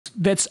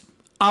That's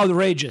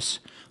outrageous.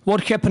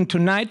 What happened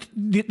tonight,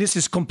 this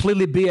is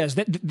completely BS.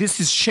 This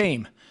is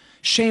shame.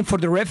 Shame for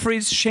the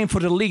referees, shame for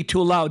the league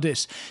to allow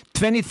this.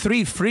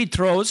 23 free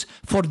throws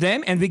for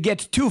them, and we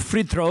get 2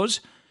 free throws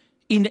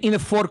in the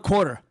fourth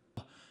quarter.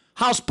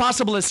 How's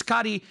possible that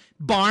Scottie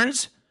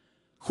Barnes,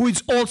 who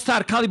is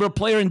all-star caliber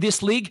player in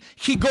this league,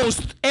 he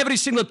goes every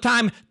single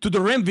time to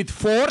the rim with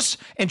force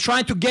and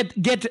trying to get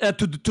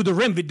to the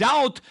rim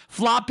without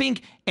flopping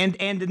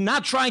and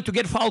not trying to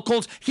get foul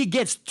calls. He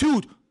gets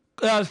 2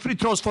 free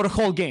throws for the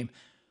whole game.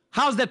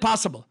 How's that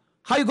possible?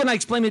 How are you going to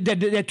explain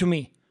that to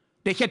me?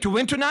 They had to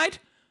win tonight?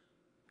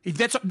 If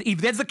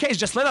that's the case,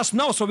 just let us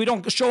know so we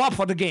don't show up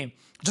for the game.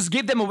 Just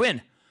give them a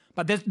win.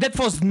 But that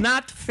was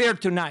not fair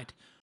tonight.